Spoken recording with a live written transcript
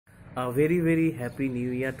A very happy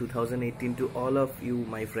new year 2018 to all of you,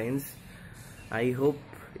 my friends. I hope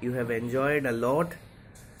you have enjoyed a lot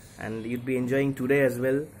and you'd be enjoying today as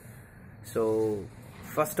well. So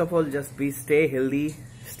first of all, just stay healthy,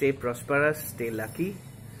 stay prosperous, stay lucky,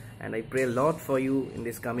 and I pray a lot for you in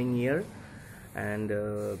this coming year.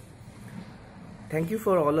 And thank you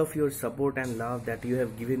for all of your support and love that you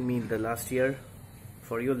have given me in the last year.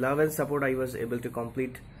 For your love and support, I was able to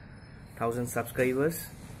complete 1000 subscribers.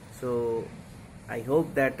 So I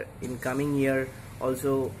hope that in coming year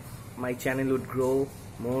also my channel would grow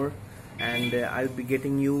more, and I'll be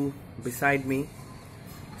getting you beside me.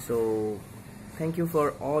 So thank you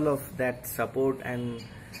for all of that support and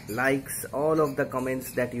likes, all of the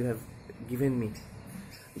comments that you have given me.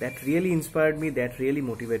 That really inspired me, that really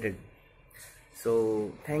motivated.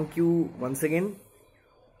 So thank you once again.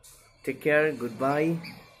 Take care. Goodbye.